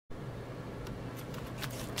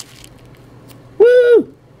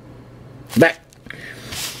Back.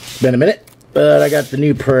 It's been a minute, but I got the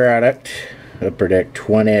new product, Upper Deck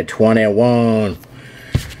 2021.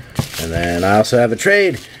 And then I also have a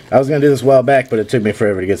trade. I was going to do this a while back, but it took me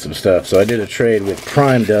forever to get some stuff. So I did a trade with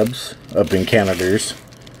Prime Dubs up in Canada's.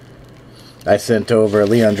 I sent over a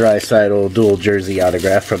Leon Draisaitl dual jersey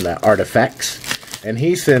autograph from the Artifacts. And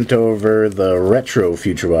he sent over the retro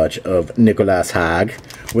Future Watch of Nicolas Hague,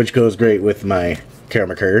 which goes great with my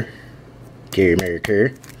Kermaker.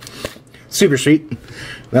 Super sweet.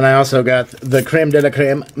 Then I also got the Creme de la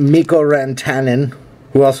Creme Mikko Rantanen,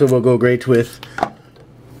 who also will go great with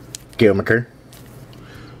Kermaker.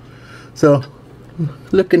 So,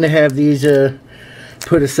 looking to have these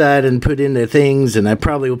put aside and put into things, and I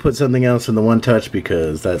probably will put something else in the One Touch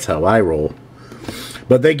because that's how I roll.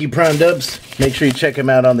 But thank you, Prime Dubs. Make sure you check him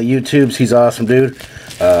out on the YouTubes. He's awesome, dude.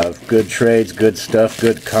 Good trades, good stuff,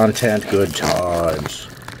 good content, good times.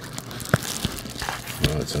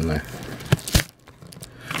 Oh, what's in there?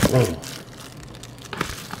 Whoa.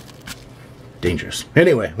 Dangerous.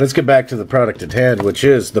 Anyway, let's get back to the product at hand, which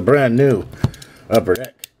is the brand new Upper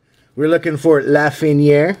Deck. We're looking for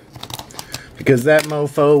Lafreniere, because that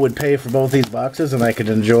mofo would pay for both these boxes, and I could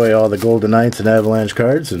enjoy all the Golden Knights and Avalanche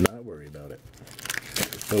cards and not worry about it.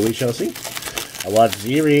 So we shall see. I watched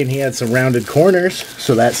Ziri, and he had some rounded corners,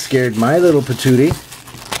 so that scared my little patootie.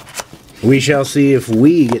 We shall see if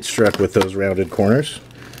we get struck with those rounded corners,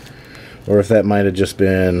 or if that might have just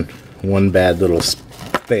been one bad little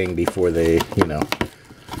thing before they, you know,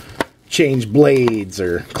 changed blades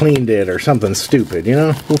or cleaned it or something stupid, you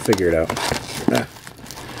know? We'll figure it out.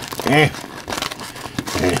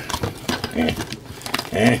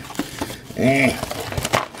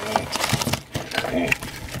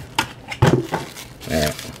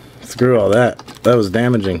 Screw all that. That was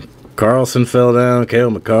damaging. Carlson fell down, Cale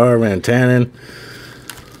McCarr, Rantanen.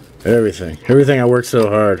 Everything I worked so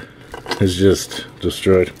hard is just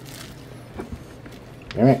destroyed.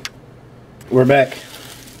 Alright. We're back.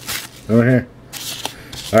 Over here.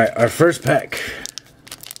 Alright, our first pack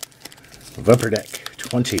of Upper Deck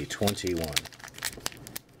 2021.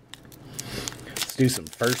 Let's do some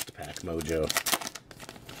first pack mojo.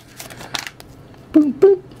 Boom,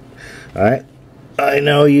 boom. Alright. I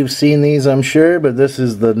know you've seen these, I'm sure, but this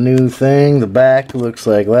is the new thing. The back looks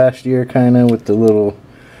like last year, kind of, with the little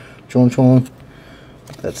chon.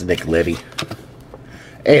 That's Nick Leddy.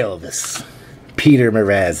 Elvis. Peter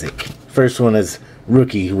Mrazek. First one is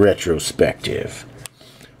Rookie Retrospective.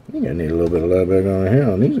 I think I need a little bit of light back on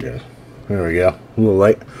here on these guys. There we go. A little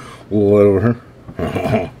light over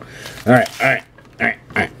here. Alright.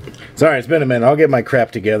 Sorry, it's been a minute. I'll get my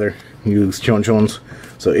crap together. Use chons.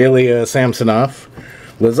 So Ilya Samsonov,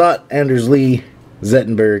 Lizotte, Anders Lee,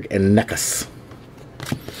 Zettenberg, and Nekas.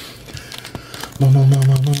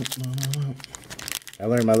 I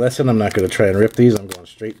learned my lesson. I'm not going to try and rip these. I'm going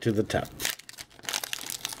straight to the top.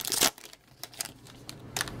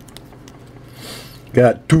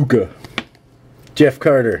 Got Tuca, Jeff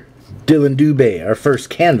Carter, Dylan Dubé. Our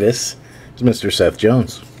first canvas is Mr. Seth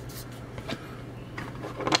Jones.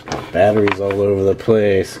 Batteries all over the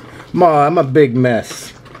place. Ma, I'm a big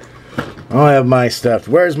mess. I don't have my stuff.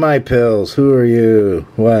 Where's my pills? Who are you?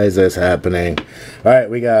 Why is this happening? Alright,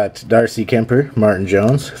 we got Darcy Kemper, Martin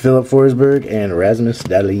Jones, Philip Forsberg, and Rasmus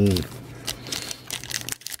Dahlin.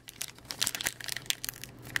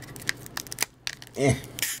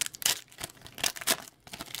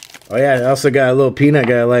 Oh yeah, I also got a little peanut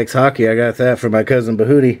guy who likes hockey. I got that from my cousin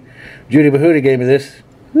Bahuti. Judy Bahuti gave me this.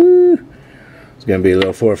 Woo. It's going to be a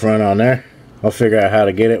little forefront on there. I'll figure out how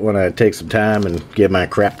to get it when I take some time and get my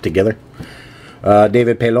crap together.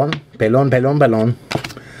 David Pelon.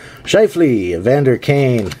 Scheifele, Evander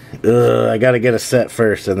Kane. I got to get a set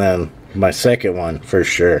first, and then my second one for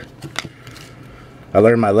sure. I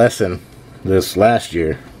learned my lesson this last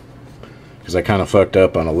year, because I kind of fucked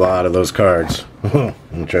up on a lot of those cards.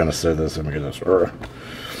 I'm trying to set this. Let me get this.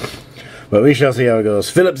 But we shall see how it goes.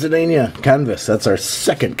 Philip Zadina, canvas. That's our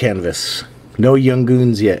second canvas. No young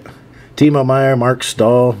goons yet. Timo Meier, Mark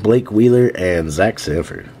Stahl, Blake Wheeler, and Zach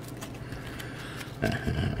Sanford.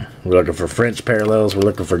 We're looking for French parallels. We're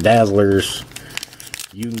looking for dazzlers.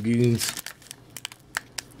 Young goons.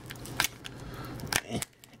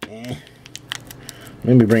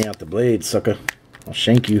 Maybe bring out the blade, sucker. I'll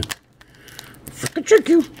shank you. Frickin' trick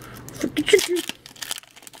you. Frickin' trick you.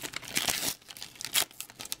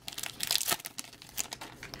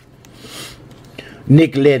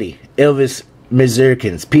 Nick Leddy, Elvis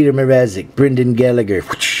Mazurkins, Peter Mrazek, Brendan Gallagher.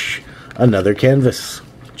 Another canvas.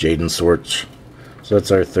 Jaden Swartz. So that's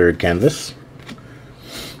our third canvas.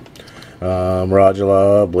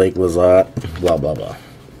 Radulov, Blake Lizotte, blah, blah, blah.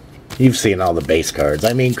 You've seen all the base cards.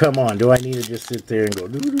 I mean, come on. Do I need to just sit there and go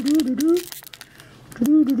doo doo doo doo doo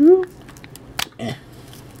doo doo doo?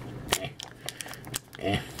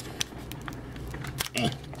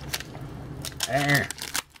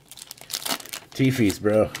 Teefies,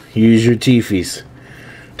 bro. Use your teefies.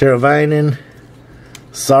 Teravainen,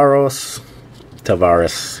 Saros,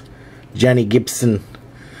 Tavares, Jenny Gibson.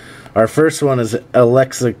 Our first one is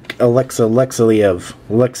Alexei Alexiev,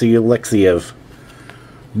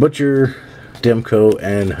 Butcher, Demko,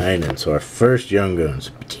 and Heinen. So our first Young Guns.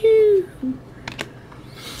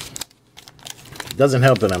 Doesn't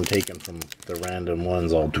help that I'm taking from the random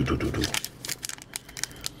ones all do.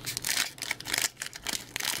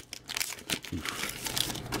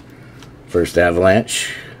 First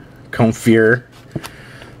Avalanche, Comfier,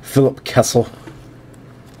 Philip Kessel,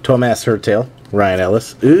 Thomas Hertel, Ryan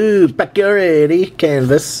Ellis. Ooh, back already,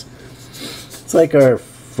 canvas. It's like our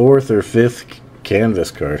 4th or 5th canvas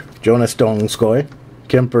card. Jonas Donskoy,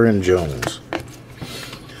 Kemper, and Jones.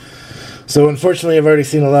 So unfortunately, I've already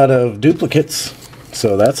seen a lot of duplicates.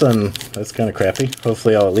 So that's kind of crappy.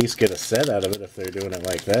 Hopefully, I'll at least get a set out of it if they're doing it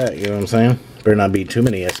like that. You know what I'm saying? Better not be too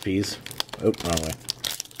many SPs. Oh, wrong way.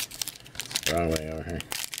 Wrong way over here.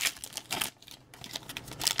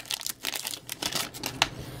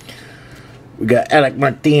 We got Alec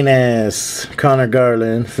Martinez, Connor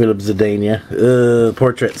Garland, Philip Zadania.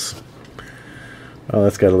 Portraits. Oh,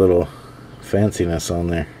 that's got a little fanciness on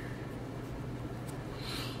there.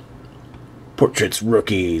 Portraits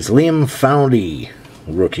rookies. Liam Foundy.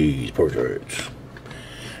 Rookies portraits.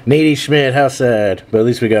 Nady Schmidt, how sad. But at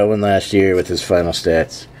least we got one last year with his final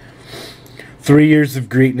stats. 3 years of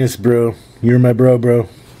greatness, bro. You're my bro.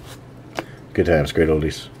 Good times, great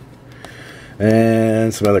oldies.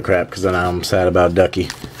 And some other crap, because now I'm sad about Ducky.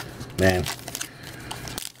 Man.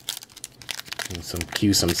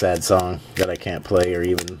 Cue some sad song that I can't play or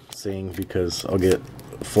even sing because I'll get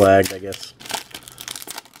flagged, I guess.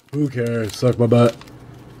 Who cares? Suck my butt.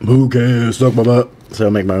 Who cares? Suck my butt. So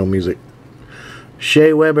I'll make my own music.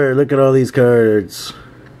 Shea Weber, look at all these cards.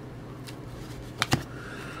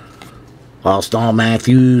 Austin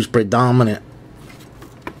Matthews, predominant.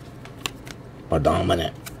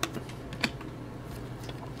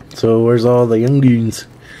 So where's all the youngins?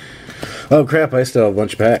 Oh crap, I still have a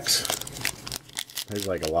bunch of packs. There's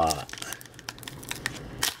like a lot.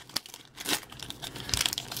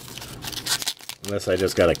 Unless I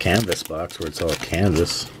just got a canvas box where it's all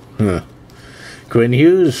canvas. Huh. Quinn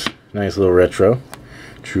Hughes, nice little retro.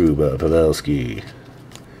 Truba Pavelski.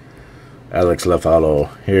 Alex Lafalo.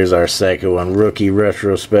 Here's our second one. Rookie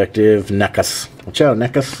retrospective. Nekas. Watch out,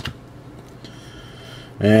 Nekas.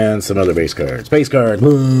 And some other base cards. Base card.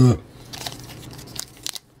 Some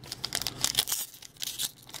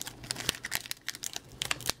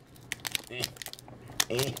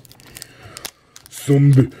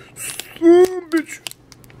bitch.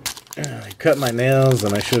 I cut my nails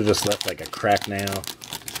and I should have just left like a crack nail.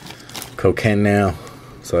 Cocaine nail.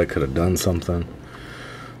 So I could have done something.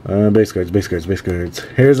 Base cards.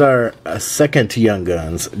 Here's our second Young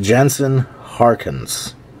Guns. Jansen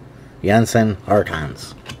Harkins.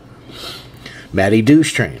 Matty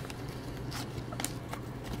Douche Train.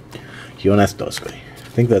 Jonas Donskoy. I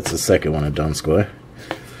think that's the second one of Donskoy.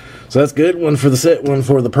 So that's good. One for the set, one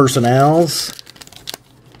for the personnels.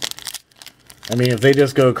 I mean, if they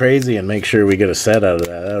just go crazy and make sure we get a set out of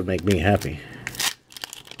that, that would make me happy.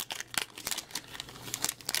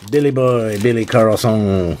 Billy Boy, Billy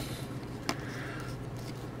Carlson.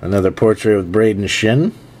 Another portrait of Braden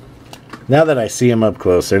Shin. Now that I see them up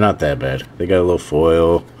close, they're not that bad. They got a little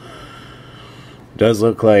foil. Does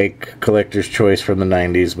look like collector's choice from the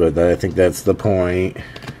 90s, but I think that's the point.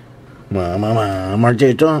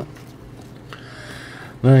 Margento.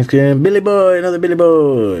 Nice game. Billy Boy, another Billy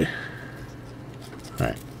Boy.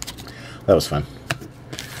 Alright. That was fun.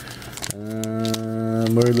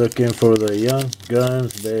 We're looking for the Young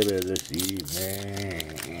Guns, baby, this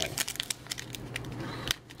evening.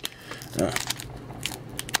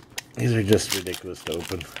 These are just ridiculous to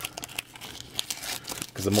open.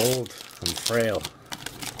 Because I'm old. I'm frail.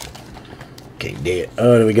 Can't do it.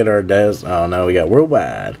 Oh, did we get our Des? Oh, no, we got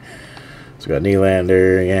Worldwide. So we got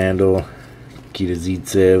Nylander, Yandel, Kita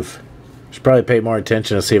Zitsev. Should probably pay more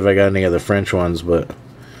attention to see if I got any other French ones, but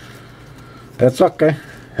that's okay.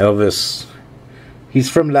 Elvis. He's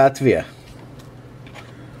from Latvia.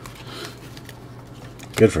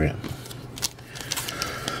 Good for him.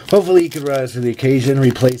 Hopefully he can rise to the occasion.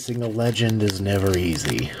 Replacing a legend is never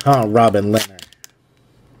easy. Huh, Robin Leonard.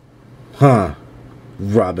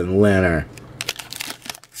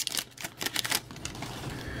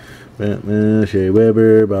 Batman, Shea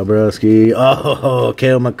Weber, Bobrovsky. Oh,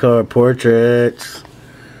 Cale McCarr portraits.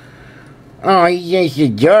 Oh, yes, you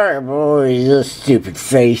boy. You stupid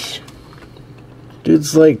face.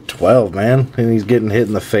 Dude's like 12, man. And he's getting hit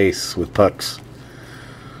in the face with pucks.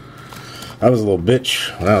 I was a little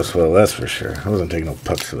bitch when I was 12, that's for sure. I wasn't taking no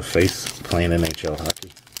pucks to the face playing NHL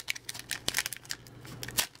hockey.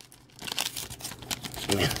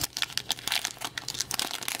 Yeah.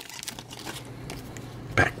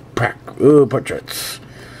 Pack. Ooh, portraits.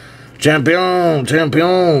 Champion.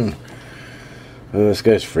 Oh, this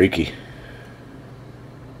guy's freaky.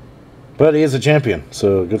 But he is a champion,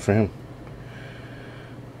 so good for him.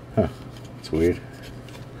 Huh. It's weird.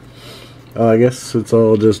 Oh, I guess it's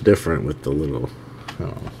all just different with the little... I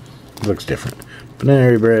don't know. It looks different.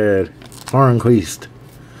 Panera Bread. Hornquist.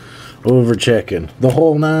 Overchecking. The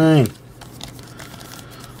whole 9.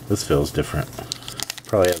 This feels different.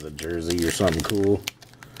 Probably has a jersey or something cool.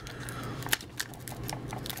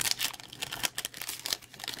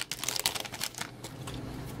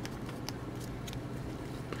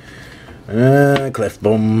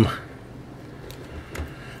 Clefbaum.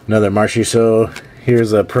 Another Marshy. So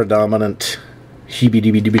here's a predominant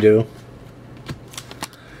heebie-deebie-deebie-doo.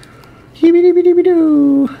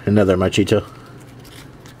 Heebie-deebie-deebie-doo. Another Machito.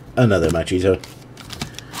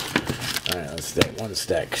 Alright, let's stack one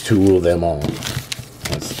stack to rule them all.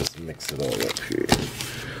 Let's just mix it all up here.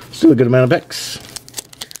 Still a good amount of packs.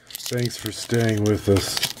 Thanks for staying with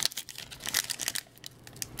us.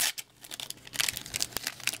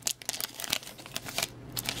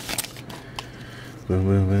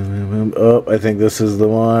 Oh, I think this is the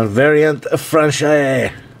one. Variant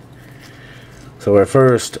Franchise. So our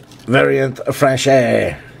first Variant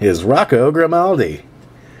Franchise is Rocco Grimaldi.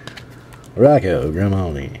 There's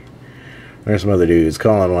some other dudes.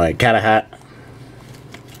 Colin White. Catahat.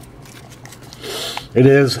 It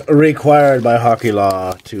is required by hockey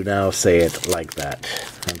law to now say it like that.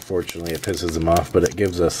 Unfortunately, it pisses them off, but it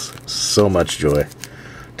gives us so much joy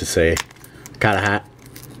to say Catahat.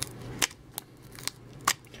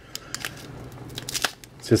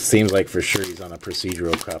 Just seems like for sure he's on a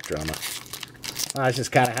procedural cop drama. Oh, it's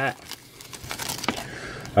just Catahat.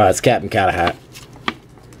 Oh, it's Captain Catahat.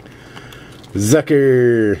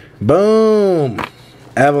 Zucker. Boom.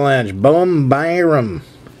 Avalanche. Boom Byram.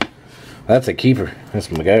 That's a keeper. That's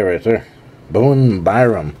my guy right there. Boom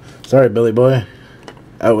Byram. Sorry, Billy boy.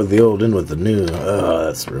 Out with the old, in with the new. Oh,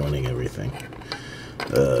 that's ruining everything.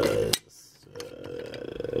 I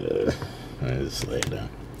just lay it down.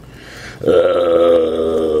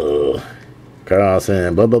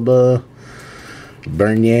 Carlson, Bernier,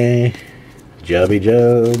 Jobby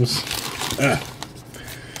Jones.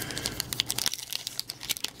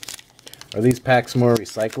 Are these packs more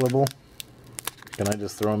recyclable? Can I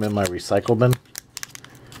just throw them in my recycle bin?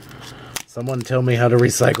 Someone tell me how to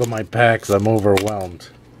recycle my packs. I'm overwhelmed.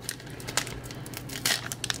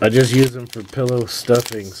 I just use them for pillow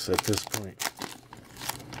stuffings at this point.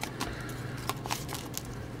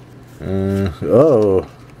 Oh.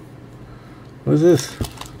 What is this?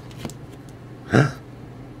 Huh?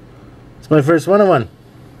 It's my first one-on-one.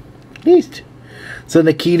 Neat. It's a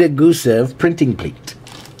Nikita Gusev printing plate.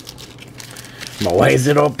 But why is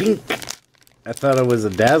it all pink? I thought it was a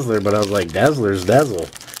Dazzler, but I was like, Dazzler's Dazzle.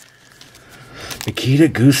 Nikita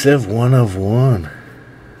Gusev 1/1.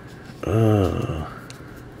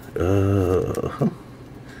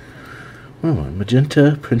 Oh,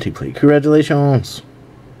 magenta printing plate. Congratulations.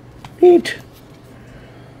 Neat.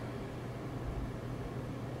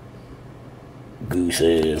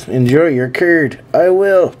 Gusev. Enjoy your curd. I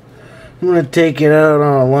will. I'm going to take it out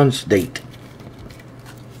on a lunch date.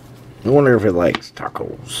 I wonder if it likes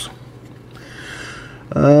tacos.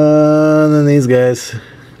 And then these guys.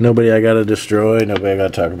 Nobody I gotta destroy. Nobody I gotta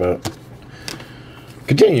talk about.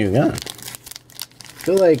 Continuing on. I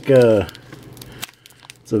feel like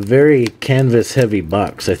it's a very canvas heavy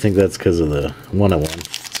box. I think that's because of the 101.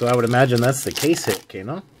 So I would imagine that's the case hit, que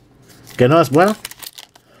no? Que no es bueno?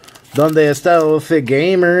 Donde está el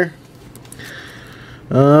gamer?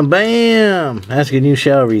 Bam! Asking you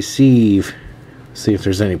shall receive. See if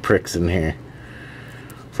there's any pricks in here.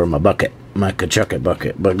 For my bucket. My Kachucket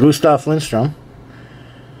bucket. But Gustav Lindstrom.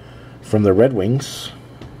 From the Red Wings.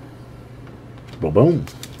 Boom, boom.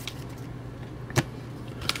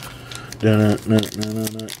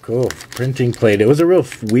 Cool. Printing plate. It was a real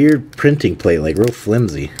weird printing plate. Like real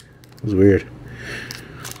flimsy. It was weird.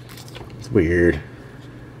 It's weird.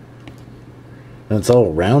 And it's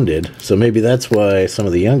all rounded. So maybe that's why some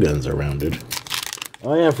of the Young Guns are rounded.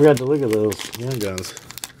 Oh yeah, I forgot to look at those Young Guns.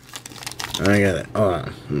 I got it. Hold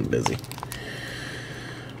on. I'm busy.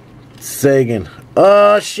 Sagan.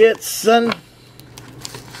 Oh shit, son.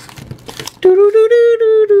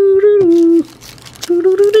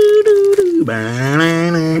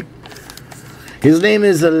 His name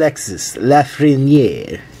is Alexis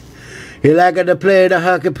Lafreniere. He liked to play the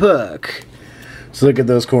hockey puck. So look at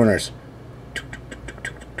those corners.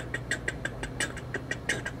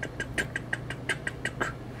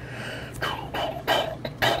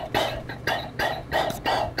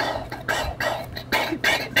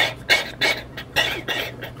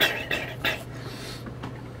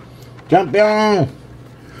 Champion!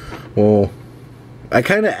 Well, I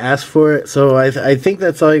kind of asked for it, so I think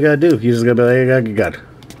that's all you gotta do. You just gotta be like, you got it.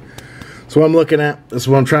 That's what I'm looking at. That's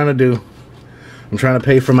what I'm trying to do. I'm trying to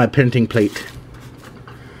pay for my printing plate.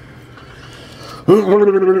 Alright.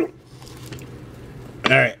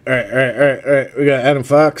 We got Adam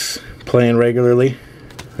Fox playing regularly.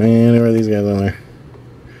 And where are these guys on there?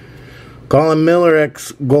 Colin Miller,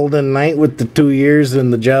 ex-Golden Knight with the 2 years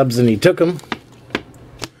and the jobs, and he took them.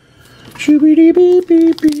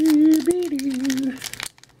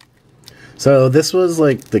 So this was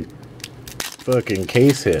like the fucking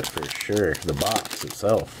case hit for sure. The box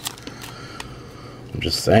itself. I'm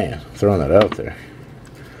just saying. Throwing that out there.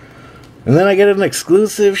 And then I get an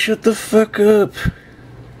exclusive. Shut the fuck up.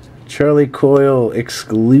 Charlie Coyle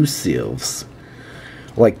exclusives.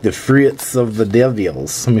 Like the fruits of the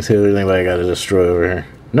devils. Let me see if there's anybody I gotta destroy over here.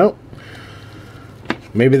 Nope.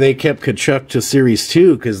 Maybe they kept Kachuk to Series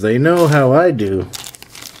 2 because they know how I do.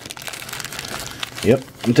 Yep,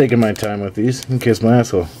 I'm taking my time with these. You can kiss my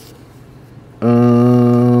asshole.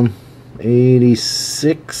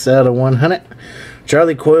 86 out of 100.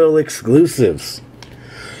 Charlie Coyle exclusives.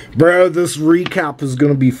 Bro, this recap is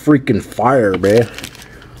going to be freaking fire, man.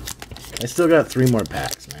 I still got 3 more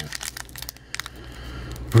packs, man.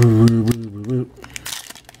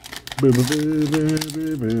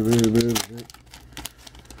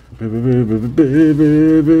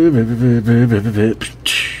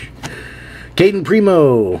 Caden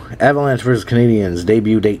Primo, Avalanche versus Canadiens,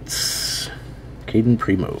 debut dates. Caden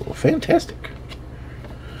Primo, fantastic.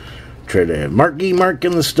 Try to have Mark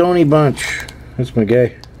in the Stony Bunch. That's my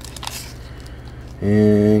guy.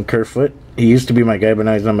 And Kerfoot, he used to be my guy, but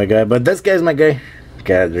now he's not my guy. But this guy's my guy.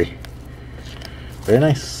 Kadri. Very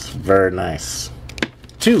nice, very nice.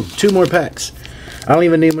 Two more packs. I don't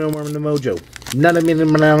even need no more mojo. None of me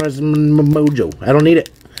mojo. I don't need it.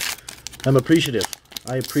 I'm appreciative.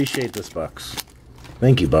 I appreciate this box.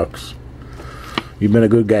 Thank you, Bucks. You've been a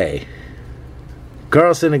good guy.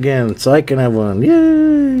 Carlson again, so I can have one.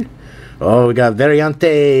 Yay! Oh, we got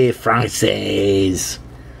Variante Francaise.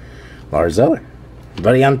 Lars Zeller.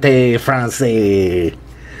 Variante Francaise.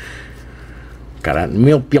 Got a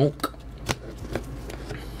Milpionk.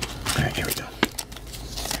 Alright, here we go.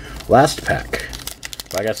 Last pack.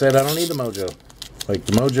 Like I said, I don't need the mojo. Like,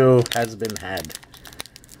 the mojo has been had.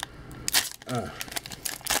 I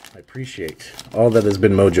appreciate all that has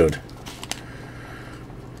been mojoed.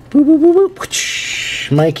 Boop, boop, boop,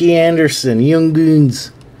 boop. Mikey Anderson, Young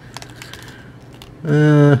Goons.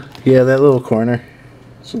 Yeah, that little corner.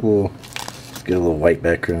 It's a little. Let's get a little white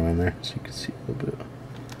background on there so you can see a little bit.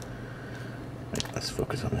 Right, let's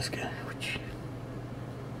focus on this guy.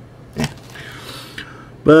 Yeah.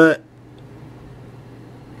 But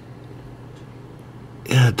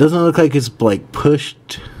yeah, it doesn't look like it's like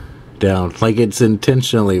pushed down, like it's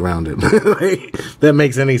intentionally rounded. Like, that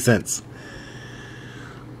makes any sense.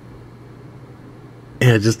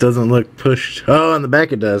 Yeah, it just doesn't look pushed. Oh, on the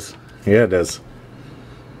back it does. Yeah, it does.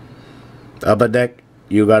 Upper deck,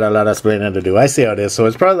 you got a lot of explaining to do. I see how it is. So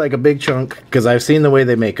it's probably like a big chunk, because I've seen the way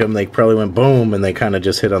they make them. They probably went boom, and they kind of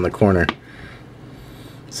just hit on the corner.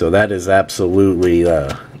 So that is absolutely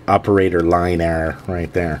operator line error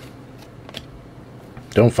right there.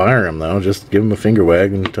 Don't fire him, though. Just give him a finger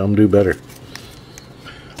wag and tell him to do better.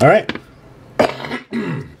 All right.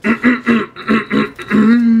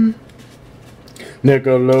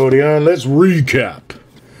 Nickelodeon, let's recap.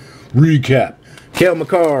 Cale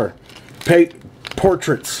Makar,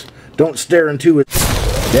 portraits. Don't stare into it.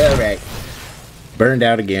 All right. Burned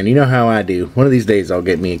out again. You know how I do. One of these days I'll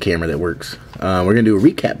get me a camera that works. We're going to do a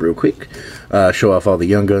recap real quick. Show off all the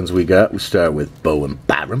young guns we got. We start with Bowen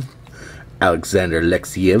Byram, Alexander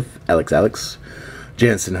Alexiev, Alex,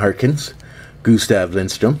 Jansen Harkins, Gustav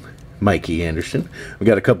Lindstrom, Mikey Anderson. We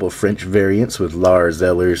got a couple of French variants with Lars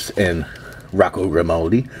Zellers and Rocco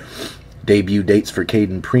Grimaldi. Debut dates for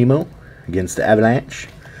Caden Primo against the Avalanche.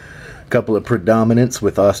 A couple of predominants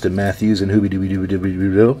with Austin Matthews and Hooby Dooby Dooby Dooby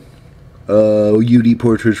Dooby Doo. UD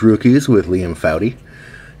Portraits rookies with Liam Foudy,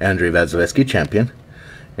 Andrei Vasilevsky, champion,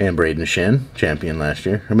 and Braden Shen, champion last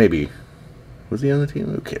year. Or maybe, was he on the team?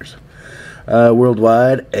 Who cares?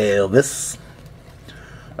 Worldwide, Elvis.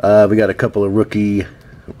 We got a couple of rookie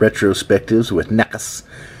retrospectives with Nakas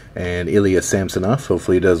and Ilya Samsonov.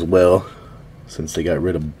 Hopefully he does well since they got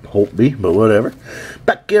rid of Holtby, but whatever.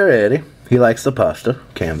 Pacquiao, he likes the pasta.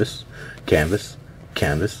 Canvas, canvas,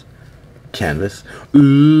 canvas, canvas.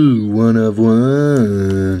 Ooh, one of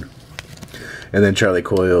one. And then Charlie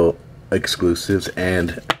Coyle exclusives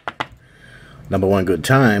and #1 good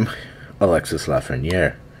time, Alexis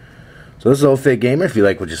Lafreniere. So this is Old Fake Gamer. If you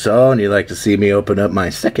like what you saw and you'd like to see me open up my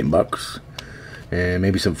second box and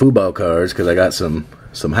maybe some football cards, because I got some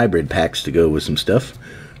hybrid packs to go with some stuff,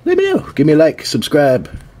 let me know. Give me a like, subscribe,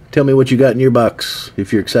 tell me what you got in your box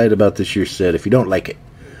if you're excited about this year's set. If you don't like it,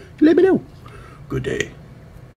 let me know. Good day.